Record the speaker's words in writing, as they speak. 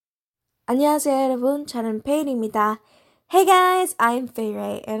안녕하세요 여러분, 저는 페이입니다. Hey guys, I'm Fei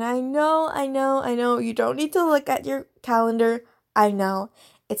Ray, and I know, you don't need to look at your calendar. I know,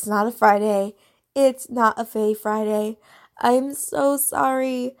 it's not a Friday, it's not a Fei Friday. I'm so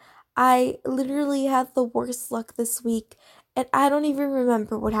sorry. I literally had the worst luck this week, and I don't even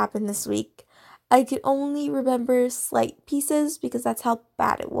remember what happened this week. I can only remember slight pieces because that's how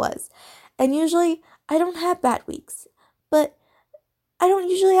bad it was. And usually, I don't have bad weeks, but I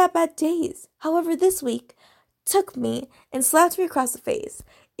don't usually have bad days. However, this week took me and slapped me across the face.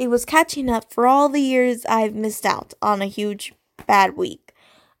 It was catching up for all the years I've missed out on a huge bad week.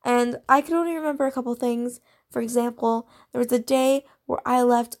 And I could only remember a couple things. For example, there was a day where I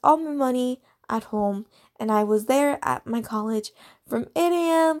left all my money at home and I was there at my college from 8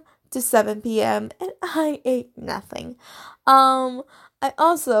 a.m. to 7 p.m. and I ate nothing. I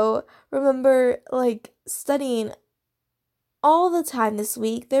also remember studying all the time this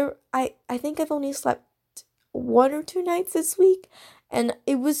week. I think I've only slept 1 or 2 nights this week, and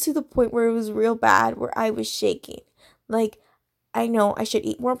it was to the point where it was real bad, where I was shaking. I know I should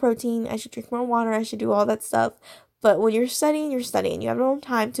eat more protein, I should drink more water, I should do all that stuff, but when you're studying, you have no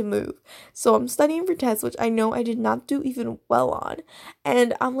time to move. So I'm studying for tests, which I know I did not do even well on,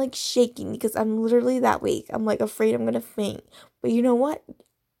 and I'm shaking because I'm literally that weak. I'm afraid I'm gonna faint. But you know what?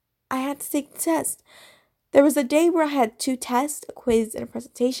 I had to take the test. There was a day where I had 2 tests, a quiz and a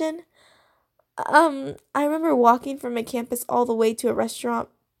presentation. I remember walking from my campus all the way to a restaurant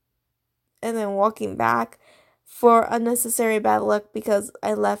and then walking back for unnecessary bad luck because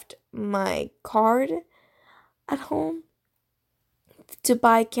I left my card at home to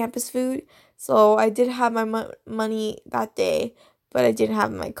buy campus food. So I did have my money that day, but I didn't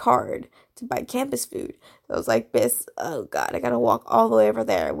have my card to buy campus food. So I was like, oh God, I gotta walk all the way over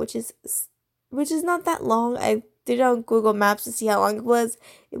there, which is not that long. I did it on Google Maps to see how long it was.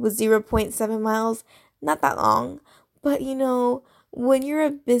 It was 0.7 miles. Not that long. But when you're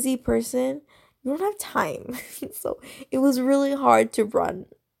a busy person, you don't have time. So it was really hard to run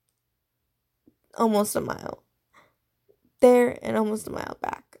almost a mile there and almost a mile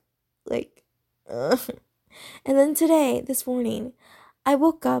back. And then this morning, I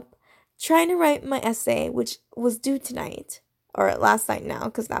woke up trying to write my essay, which was due tonight. Or last night now,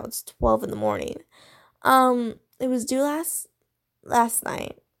 because now it's 12 in the morning. It was due last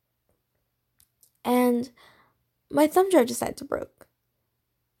night. And my thumb drive decided to broke.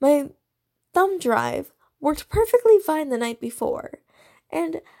 My thumb drive worked perfectly fine the night before.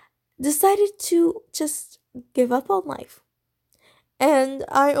 And decided to just give up on life. And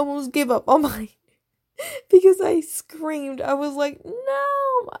I almost gave up on mine. Because I screamed. I was like,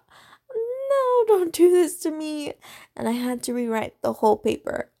 no, don't do this to me. And I had to rewrite the whole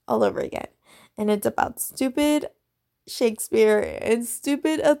paper all over again. And it's about stupid Shakespeare and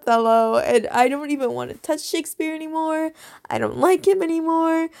stupid Othello. And I don't even want to touch Shakespeare anymore. I don't like him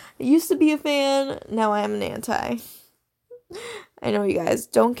anymore. I used to be a fan. Now I am an anti. I know you guys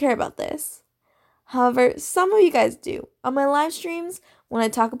don't care about this. However, some of you guys do. On my live streams, when I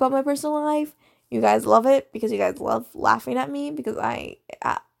talk about my personal life, you guys love it because you guys love laughing at me because I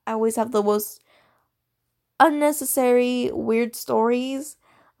always have the most unnecessary weird stories.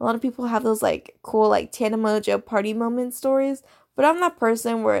 A lot of people have those cool Tana Mojo party moment stories, but I'm that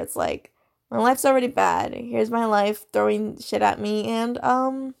person where it's my life's already bad. Here's my life throwing shit at me, and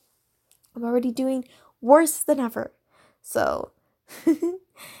I'm already doing worse than ever. So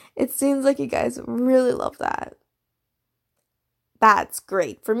it seems like you guys really love that. That's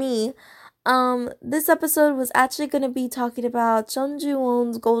great. For me, this episode was actually going to be talking about Chung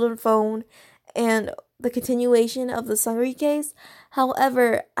Ju-won's Golden Phone and the continuation of the Seungri case.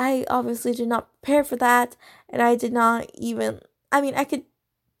 However, I obviously did not prepare for that, and I did not even, I could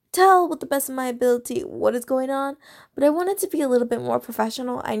tell with the best of my ability what is going on, but I wanted to be a little bit more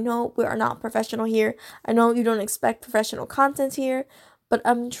professional. I know we are not professional here. I know you don't expect professional content here, but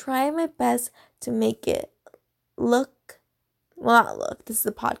I'm trying my best to make it this is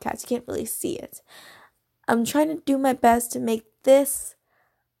a podcast, you can't really see it. I'm trying to do my best to make this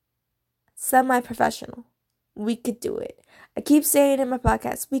semi-professional. We could do it. I keep saying in my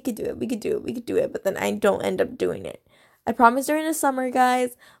podcast, we could do it, but then I don't end up doing it. I promise during the summer,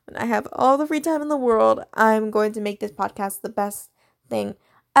 guys, when I have all the free time in the world, I'm going to make this podcast the best thing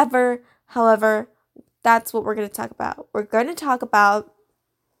ever. However, that's what we're going to talk about. We're going to talk about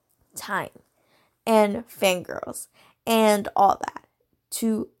time and fangirls and all that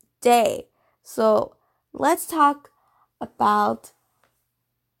today. So let's talk about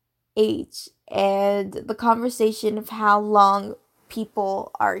age and the conversation of how long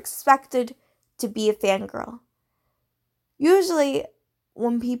people are expected to be a fangirl. Usually,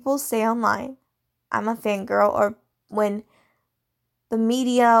 when people say online, I'm a fangirl, or when the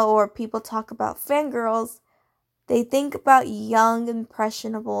media or people talk about fangirls, they think about young,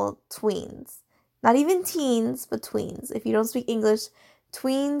 impressionable tweens. Not even teens, but tweens. If you don't speak English,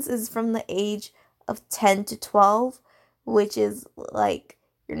 tweens is from the age of 10 to 12, which is like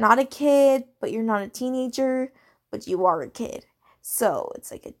you're not a kid, but you're not a teenager, but you are a kid. So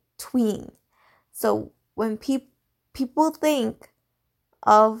it's like a tween. So when people think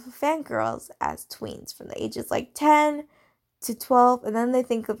of fangirls as tweens from the ages like 10 to 12, and then they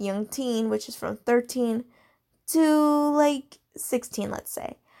think of young teen, which is from 13 to like 16, let's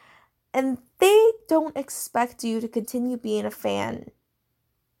say. And they don't expect you to continue being a fan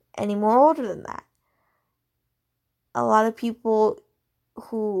any more older than that. A lot of people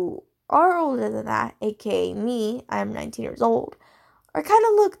who are older than that, aka me, I'm 19 years old, are kind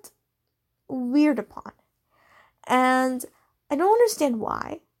of looked weird upon. And I don't understand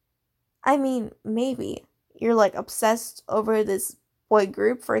why. I mean, maybe you're like obsessed over this boy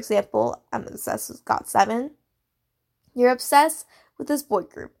group. For example, I'm obsessed with GOT7. You're obsessed with this boy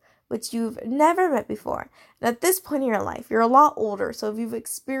group, which you've never met before. And at this point in your life, you're a lot older. So if you've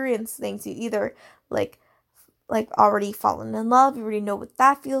experienced things, you either like already fallen in love, you already know what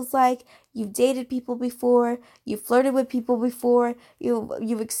that feels like. You've dated people before, you've flirted with people before,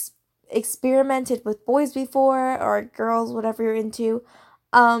 you've experimented with boys before or girls, whatever you're into.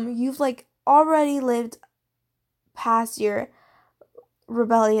 You've like already lived past your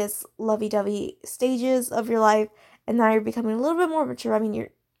rebellious lovey-dovey stages of your life, and now you're becoming a little bit more mature. I mean,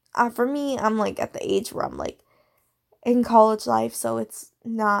 you're for me, I'm like at the age where I'm like in college life, so it's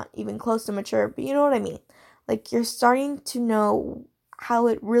not even close to mature, but you know what I mean. Like, you're starting to know how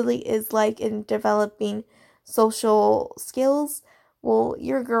it really is like in developing social skills. Well,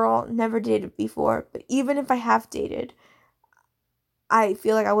 your girl never dated before, but even if I have dated, I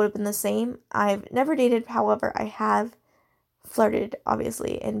feel like I would have been the same. I've never dated, however, I have flirted,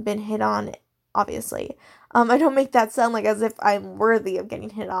 obviously, and been hit on, obviously. I don't make that sound like as if I'm worthy of getting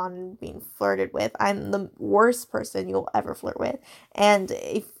hit on and being flirted with. I'm the worst person you'll ever flirt with. And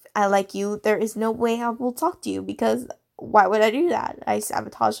if I like you, there is no way I will talk to you, because why would I do that? I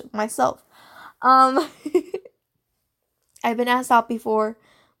sabotage myself. Um, I've been asked out before,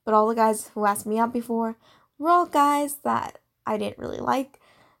 but all the guys who asked me out before were all guys that I didn't really like.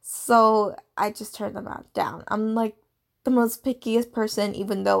 So I just turned them out down. I'm like the most pickiest person,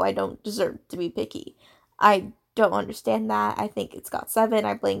 even though I don't deserve to be picky. I don't understand that. I think it's GOT7.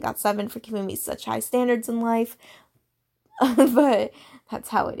 I blame GOT7 for giving me such high standards in life. But that's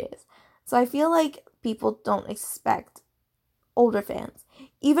how it is. So I feel like people don't expect older fans.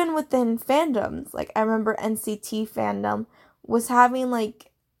 Even within fandoms, like I remember NCT fandom was having like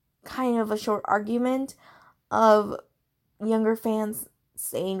kind of a short argument of younger fans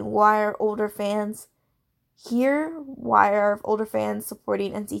saying, why are older fans here? Why are older fans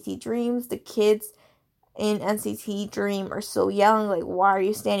supporting NCT Dreams? The kids in NCT Dream are so young. Like, why are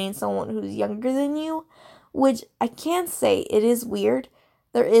you standing someone who's younger than you? Which I can't say, it is weird.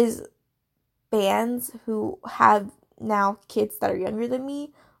 There is bands who have now kids that are younger than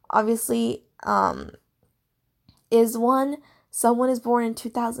me. Obviously, IZ*ONE. Someone is born in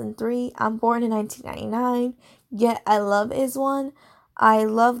 2003. I'm born in 1999. Yet I love IZ*ONE. I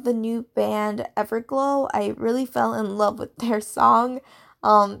love the new band Everglow. I really fell in love with their song,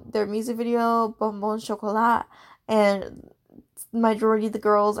 their music video, Bonbon Chocolat, and majority of the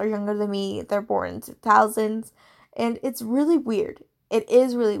girls are younger than me. They're born in 2000s, and it's really weird. It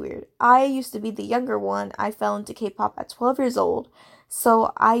is really weird. I used to be the younger one. I fell into K-pop at 12 years old,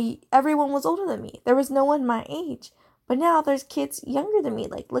 so everyone was older than me. There was no one my age. But now there's kids younger than me.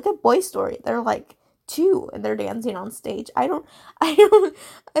 Like, look at Boy Story. They're like 2 and they're dancing on stage. I don't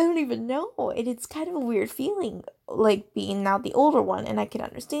even know. It's kind of a weird feeling, like being now the older one, and I can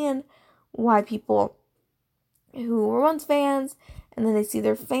understand why people who were once fans and then they see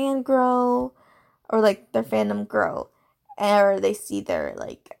their fan grow, or like their fandom grow, or they see their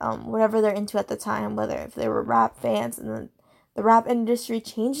like whatever they're into at the time, whether if they were rap fans, and then the rap industry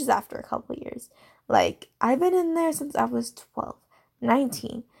changes after a couple years. Like, I've been in there since I was 12,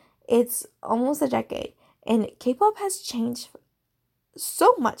 19. It's almost a decade, and K-pop has changed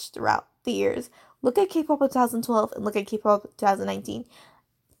so much throughout the years. Look at K-pop of 2012 and look at K-pop of 2019.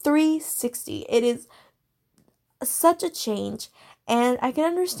 360. It is such a change, and I can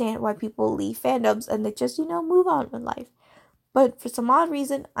understand why people leave fandoms and they just, move on with life. But for some odd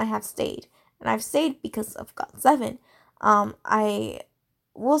reason, I have stayed, and I've stayed because of GOT7. I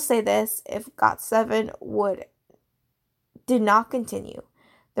will say this: if GOT7 did not continue,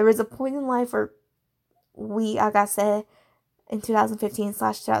 there was a point in life where we, Agase, in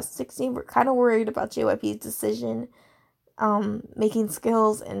 2015/2016 were kind of worried about JYP's decision making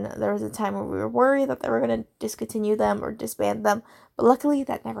skills, and there was a time where we were worried that they were going to discontinue them or disband them, but luckily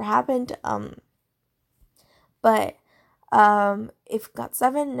that never happened. But if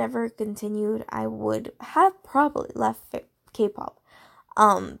GOT7 never continued, I would have probably left K-pop,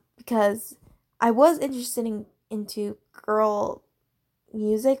 because I was interested into girl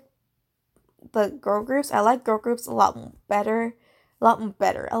music, the girl groups. I like girl groups a lot more.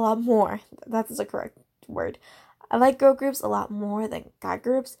 That's the correct word. I like girl groups a lot more than guy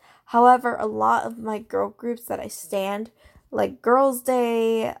groups. However, a lot of my girl groups that I stand, like Girls'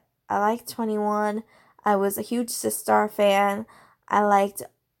 Day, I like 2NE1, I was a huge Sistar fan, I liked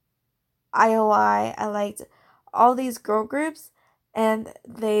IOI, I liked all these girl groups, and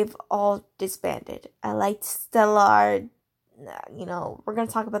they've all disbanded. I liked Stellar, we're going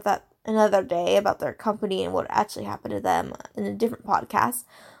to talk about that another day, about their company and what actually happened to them in a different podcast,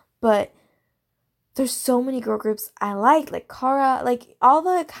 but there's so many girl groups I like Kara, like all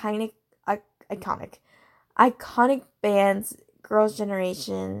the iconic bands, Girls'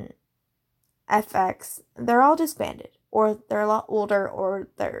 Generation, FX, they're all disbanded, or they're a lot older, or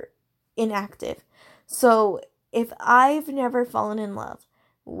they're inactive. So if I've never fallen in love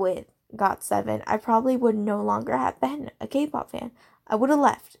with GOT7, I probably would no longer have been a K-pop fan. I would have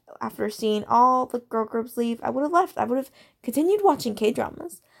left. After seeing all the girl groups leave, I would have left. I would have continued watching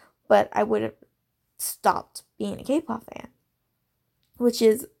K-dramas, but I would have stopped being a K-pop fan, which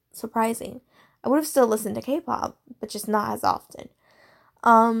is surprising. I would have still listened to K-pop, but just not as often.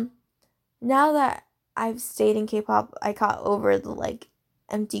 Now that I've stayed in K-pop, I got over the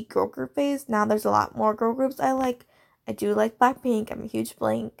empty girl group phase. Now there's a lot more girl groups I like. I do like Blackpink. I'm a huge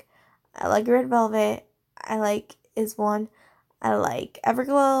Blink. I like Red Velvet. I like IZ*ONE. I like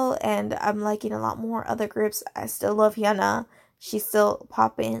Everglow, and I'm liking a lot more other groups. I still love Hyuna. She's still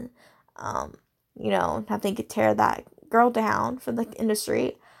popping. Nothing could tear that girl down for the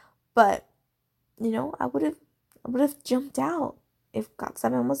industry. But, I would have jumped out if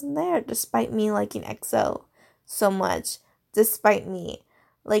GOT7 wasn't there, despite me liking EXO so much, despite me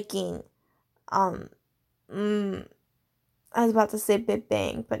liking, I was about to say Big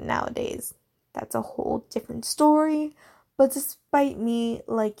Bang, but nowadays, that's a whole different story. But despite me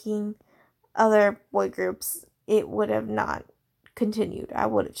liking other boy groups, it would have not continued. I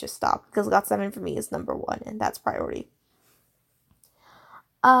would have just stopped, because GOT7 for me is number one, and that's priority.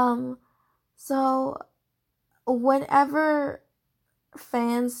 So whenever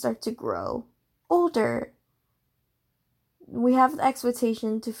fans start to grow older, we have the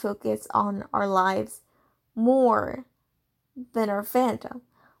expectation to focus on our lives more than our fandom,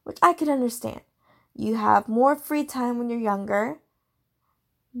 which I can understand. You have more free time when you're younger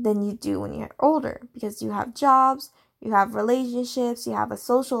than you do when you're older, because you have jobs, you have relationships, you have a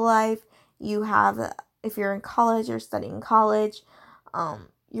social life, you have, if you're in college, you're studying college,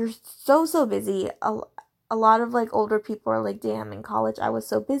 you're so busy. A lot of older people are like, damn, in college I was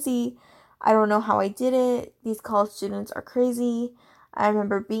so busy, I don't know how I did it, these college students are crazy. I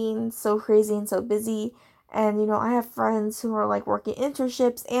remember being so crazy and so busy, and I have friends who are working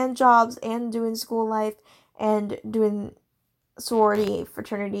internships and jobs and doing school life and doing sorority,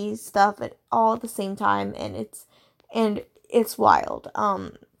 fraternity stuff all at the same time, and it's wild.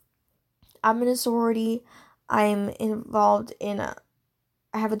 I'm in a sorority. I'm involved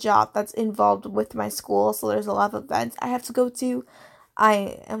I have a job that's involved with my school, so there's a lot of events I have to go to.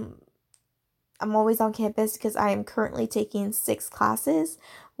 I'm always on campus because I am currently taking 6 classes,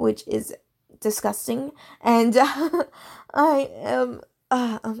 which is disgusting, and I'm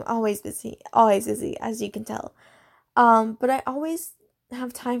always busy, as you can tell. But I always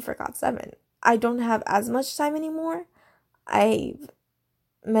have time for GOT7. I don't have as much time anymore. I've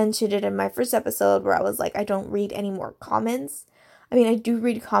mentioned it in my first episode where I was like, I don't read any more comments. I mean, I do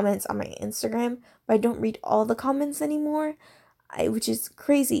read comments on my Instagram, but I don't read all the comments anymore, which is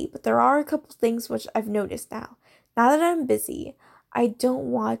crazy. But there are a couple things which I've noticed now. Now that I'm busy, I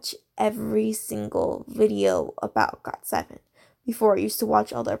don't watch every single video about GOT7. Before, I used to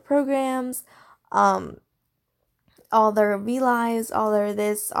watch all their programs, all their V-Lives, all their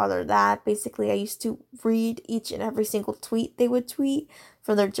this, all their that. Basically, I used to read each and every single tweet they would tweet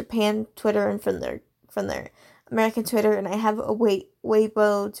from their Japan Twitter and from their American Twitter, and I have a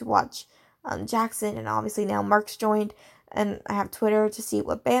Weibo to watch Jackson, and obviously now Mark's joined, and I have Twitter to see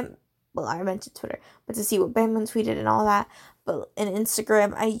what I mentioned Twitter, but to see what Bangman tweeted and all that. But in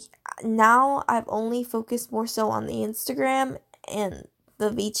Instagram, I've only focused more so on the Instagram and the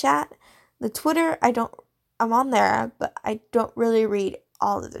VChat. The Twitter, I'm on there, but I don't really read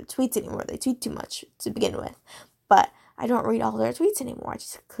all of their tweets anymore. They tweet too much to begin with. But I don't read all their tweets anymore. I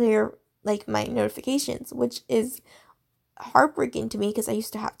just clear like my notifications, which is heartbreaking to me because I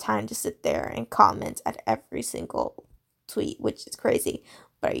used to have time to sit there and comment at every single tweet, which is crazy,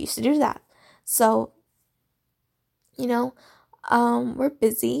 but I used to do that. So, you know, we're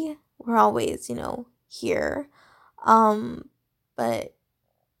busy. We're always, here. But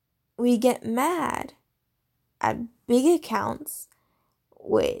we get mad at big accounts,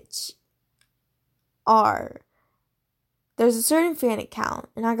 which are, there's a certain fan account,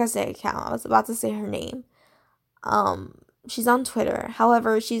 and I'm not gonna say account, I was about to say her name. She's on Twitter.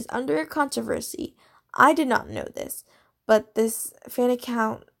 However, she's under controversy. I did not know this, but this fan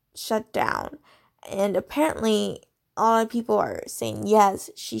account shut down, and apparently a lot of people are saying yes,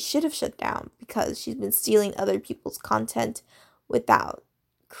 she should have shut down because she's been stealing other people's content without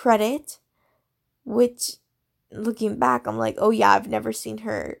credit, which, looking back, I'm like, oh yeah, I've never seen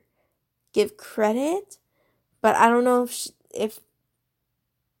her give credit, but I don't know if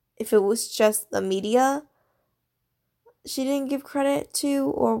it was just the media she didn't give credit to,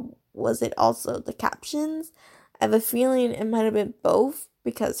 or was it also the captions? I have a feeling it might have been both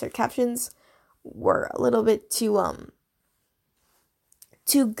because her captions were a little bit too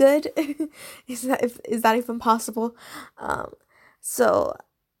good. Is that even possible? So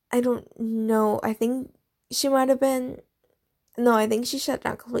I don't know. I think she might have been. No, I think she shut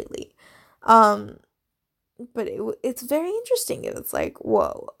down completely. But it's very interesting. It's like,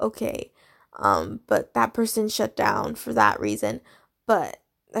 whoa, okay. But that person shut down for that reason. But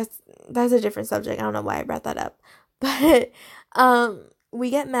that's a different subject. I don't know why I brought that up. But we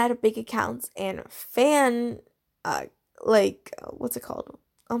get mad at big accounts and what's it called?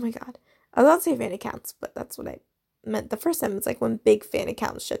 Oh my god. I was about to say fan accounts, but that's what I meant the first time. It's like when big fan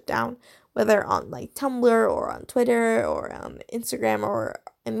accounts shut down, whether on like Tumblr or on Twitter or Instagram or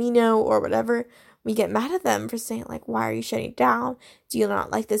Amino or whatever. We get mad at them for saying, like, why are you shutting down? Do you not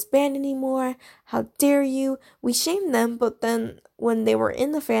like this band anymore? How dare you? We shame them, but then when they were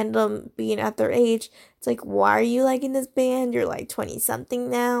in the fandom, being at their age, it's like, why are you liking this band? You're like 20-something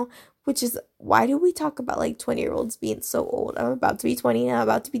now. Which is, why do we talk about, like, 20-year-olds being so old? I'm about to be 20 and I'm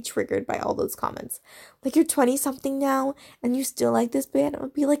about to be triggered by all those comments. Like, you're 20-something now and you still like this band? I'm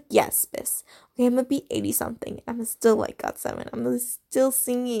gonna be like, yes, miss. Okay, I'm gonna be 80-something. I'm gonna still like GOT7. I'm gonna still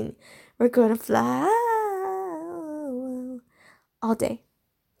singing We're Gonna Fly all day.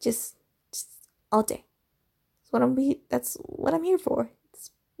 Just all day. That's what I'm here for.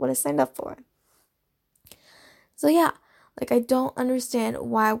 It's what I signed up for. So yeah, like, I don't understand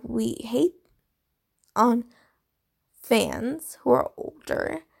why we hate on fans who are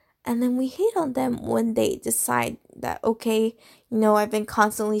older, and then we hate on them when they decide that, okay, I've been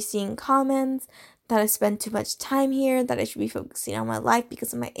constantly seeing comments that I spend too much time here, that I should be focusing on my life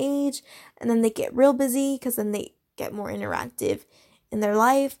because of my age, and then they get real busy because then they get more interactive in their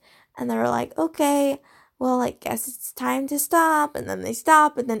life, and they're like, okay, well, I guess it's time to stop, and then they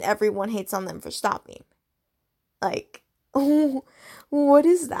stop, and then everyone hates on them for stopping. Like, what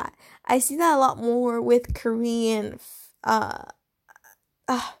is that? I see that a lot more with Korean,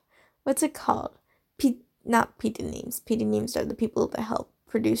 what's it called? Not PD names. PD names are the people that help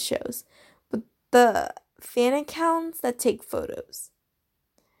produce shows. But the fan accounts that take photos.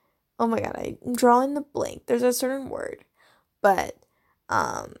 Oh my god, I'm drawing the blank. There's a certain word. But,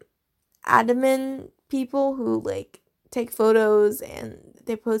 admin people who, like, take photos and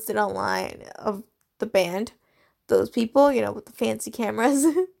they post it online of the band. Those people, with the fancy cameras.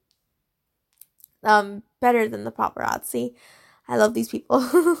 Better than the paparazzi. I love these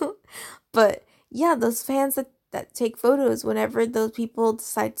people. But yeah, those fans that take photos, whenever those people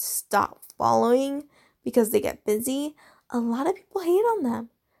decide to stop following because they get busy, a lot of people hate on them.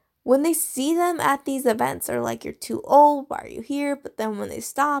 When they see them at these events, they're like, you're too old, why are you here? But then when they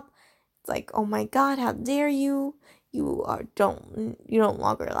stop, it's like, oh my god, how dare you? You don't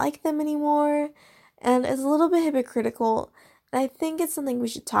longer like them anymore. And it's a little bit hypocritical. And I think it's something we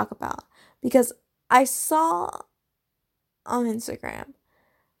should talk about. Because I saw on Instagram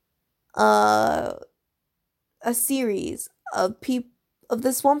a series of of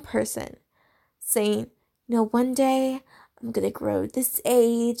this one person saying, one day I'm gonna grow this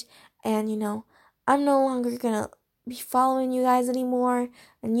age, and I'm no longer gonna be following you guys anymore,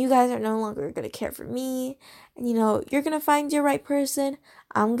 and you guys are no longer gonna care for me, and you're gonna find your right person,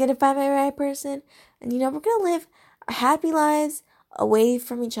 I'm gonna find my right person, and we're gonna live happy lives away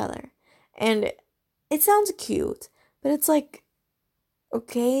from each other. And it sounds cute, but it's like,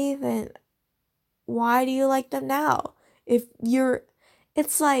 okay, then why do you like them now?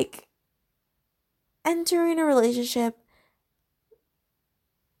 It's like entering a relationship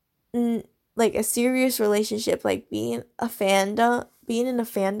like a serious relationship, like being in a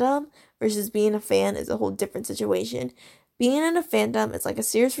fandom versus being a fan is a whole different situation. Being in a fandom is like a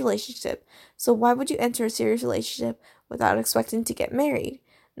serious relationship. So why would you enter a serious relationship without expecting to get married?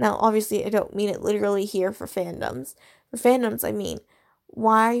 Now, obviously, I don't mean it literally here for fandoms. For fandoms, I mean,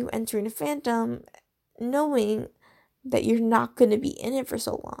 why are you entering a fandom knowing that you're not going to be in it for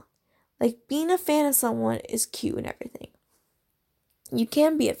so long? Like, being a fan of someone is cute and everything. You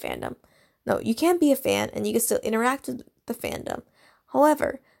can be a fandom. No, you can be a fan and you can still interact with the fandom.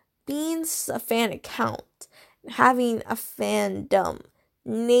 However, being a fan account, having a fandom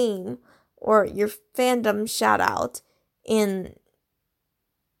name or your fandom shout out in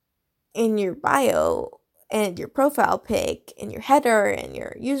your bio and your profile pic and your header and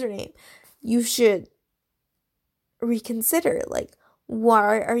your username, you should reconsider, like,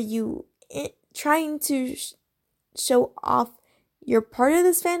 why are you trying to show off you're part of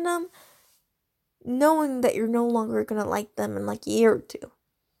this fandom knowing that you're no longer gonna like them in like a year or two?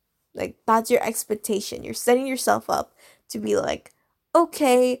 Like, that's your expectation. You're setting yourself up to be like,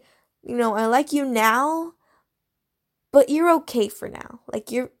 okay, I like you now, but you're okay for now.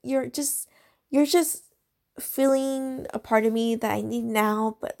 Like, you're just feeling a part of me that I need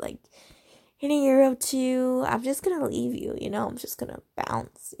now, but like in a year or two, I'm just gonna leave you, I'm just gonna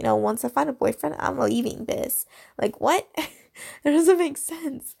bounce. Once I find a boyfriend, I'm leaving this. Like, what? It doesn't make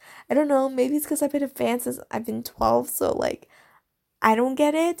sense. I don't know, maybe it's because I've been a fan since I've been 12, so like, I don't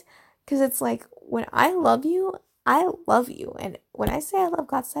get it. Because it's like, when I love you, I love you. And when I say I love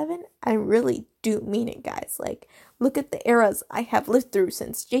GOT7, I really do mean it, guys. Like, look at the eras I have lived through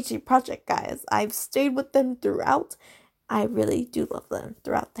since JJ Project, guys. I've stayed with them throughout. I really do love them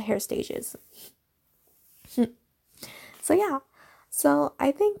throughout the hair stages. So, yeah. So,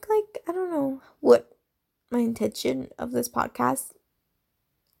 I think, like, I don't know what my intention of this podcast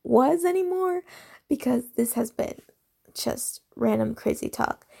was anymore, because this has been just random crazy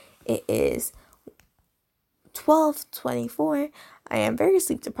talk. It is 12:24. I am very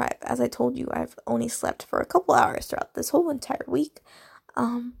sleep deprived. As I told you, I've only slept for a couple hours throughout this whole entire week.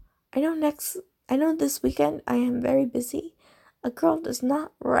 I know this weekend I am very busy. A girl does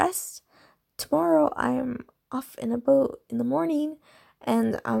not rest. Tomorrow I am off in a boat in the morning,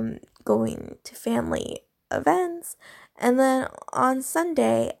 and I'm going to family events. And then on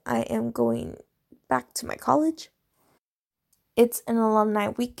Sunday, I am going back to my college. It's an alumni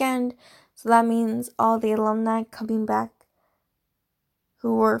weekend, so that means all the alumni coming back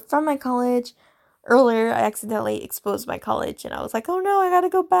who were from my college. Earlier, I accidentally exposed my college, and I was like, oh no, I gotta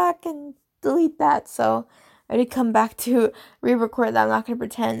go back and delete that. So I did come back to re-record that. I'm not gonna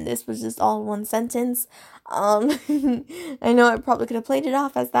pretend this was just all one sentence. I know I probably could have played it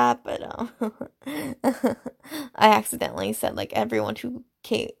off as that, but I accidentally said like everyone who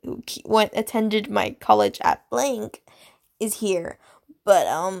attended my college at blank is here. But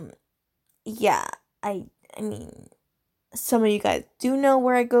yeah, I mean, some of you guys do know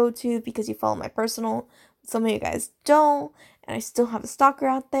where I go to because you follow my personal. Some of you guys don't, and I still have a stalker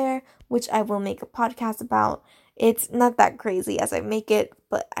out there, which I will make a podcast about. It's not that crazy as I make it,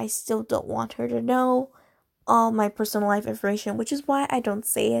 but I still don't want her to know all my personal life information, which is why I don't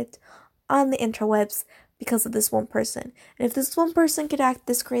say it on the interwebs, because of this one person. And if this one person could act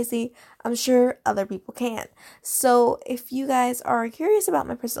this crazy, I'm sure other people can. So if you guys are curious about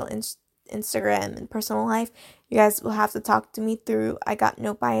my personal Instagram and personal life, you guys will have to talk to me through I Got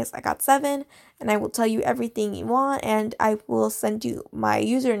No Bias, I Got 7, and I will tell you everything you want, and I will send you my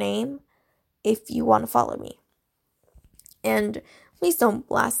username if you want to follow me. And please don't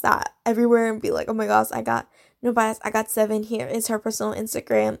blast that everywhere and be like, oh my gosh, I got no bias, I got 7, here is her personal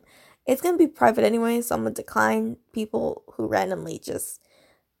Instagram. It's going to be private anyway, so I'm going to decline people who randomly just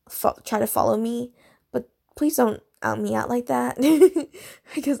try to follow me. But please don't out me out like that,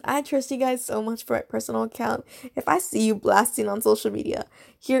 because I trust you guys so much for my personal account. If I see you blasting on social media,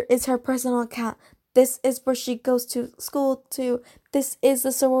 here is her personal account. This is where she goes to school to. This is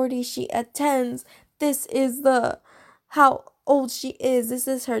the sorority she attends. This is how old she is. This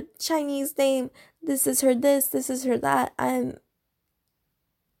is her Chinese name. This is her this. This is her that.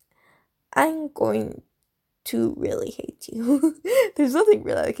 I'm going to really hate you. There's nothing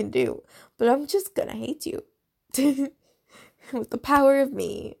really I can do, but I'm just gonna hate you. With the power of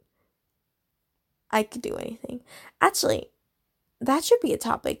me, I could do anything. Actually, that should be a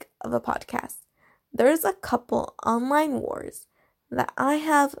topic of a podcast. There's a couple online wars that I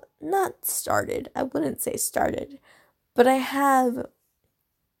have not started. I wouldn't say started, but I have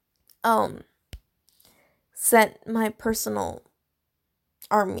sent my personal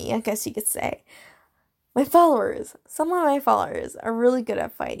army, I guess you could say. some of my followers are really good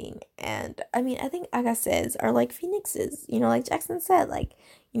at fighting. And I mean, I think agases are like phoenixes, like Jackson said, like,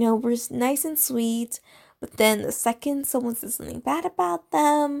 we're nice and sweet, but then the second someone says something bad about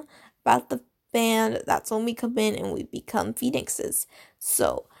them, about the band, that's when we come in and we become phoenixes.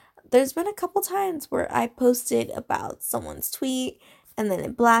 So there's been a couple times where I posted about someone's tweet and then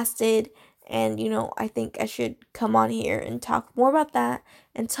it blasted. And, I think I should come on here and talk more about that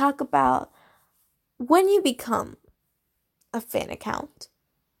and talk about when you become a fan account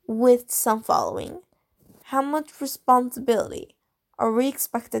with some following, how much responsibility are we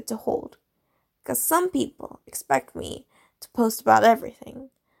expected to hold? Because some people expect me to post about everything,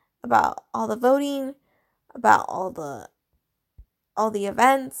 about all the voting, about all the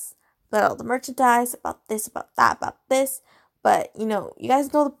events, about all the merchandise, about this, about that, about this. But you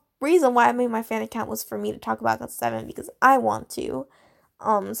guys know the reason why I made my fan account was for me to talk about GOT7 because I want to.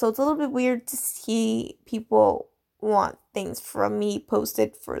 So it's a little bit weird to see people want things from me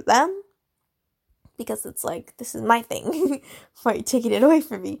posted for them because it's like, this is my thing. Why are you taking it away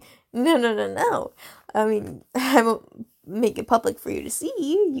from me? No. I mean, I won't make it public for you to see.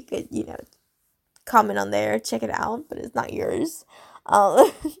 You could, comment on there, check it out, but it's not yours.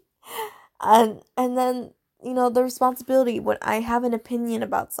 And then, the responsibility when I have an opinion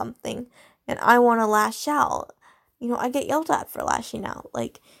about something and I want to lash out, I get yelled at for lashing out.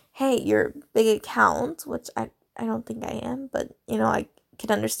 Like, hey, your big account, which I don't think I am, but, I can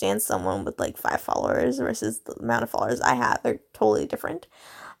understand someone with like 5 followers versus the amount of followers I have. They're totally different.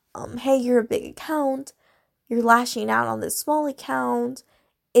 Hey, you're a big account. You're lashing out on this small account.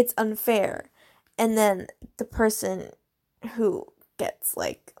 It's unfair. And then the person who gets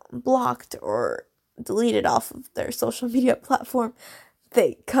like blocked or deleted off of their social media platform,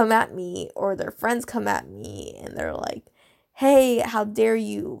 they come at me or their friends come at me and they're like, hey, how dare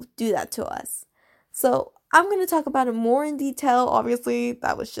you do that to us? So I'm going to talk about it more in detail. Obviously,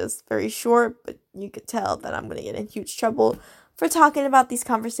 that was just very short, but you could tell that I'm going to get in huge trouble for talking about these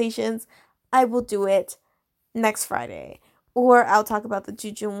conversations. I will do it next Friday. Or I'll talk about the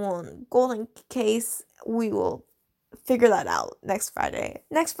Ju Jung-won golden case. We will figure that out next Friday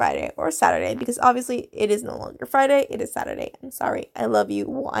or Saturday, because obviously it is no longer Friday, it is Saturday. I'm sorry. I love you,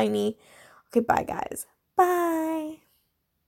 whiny. Okay, bye guys. Bye.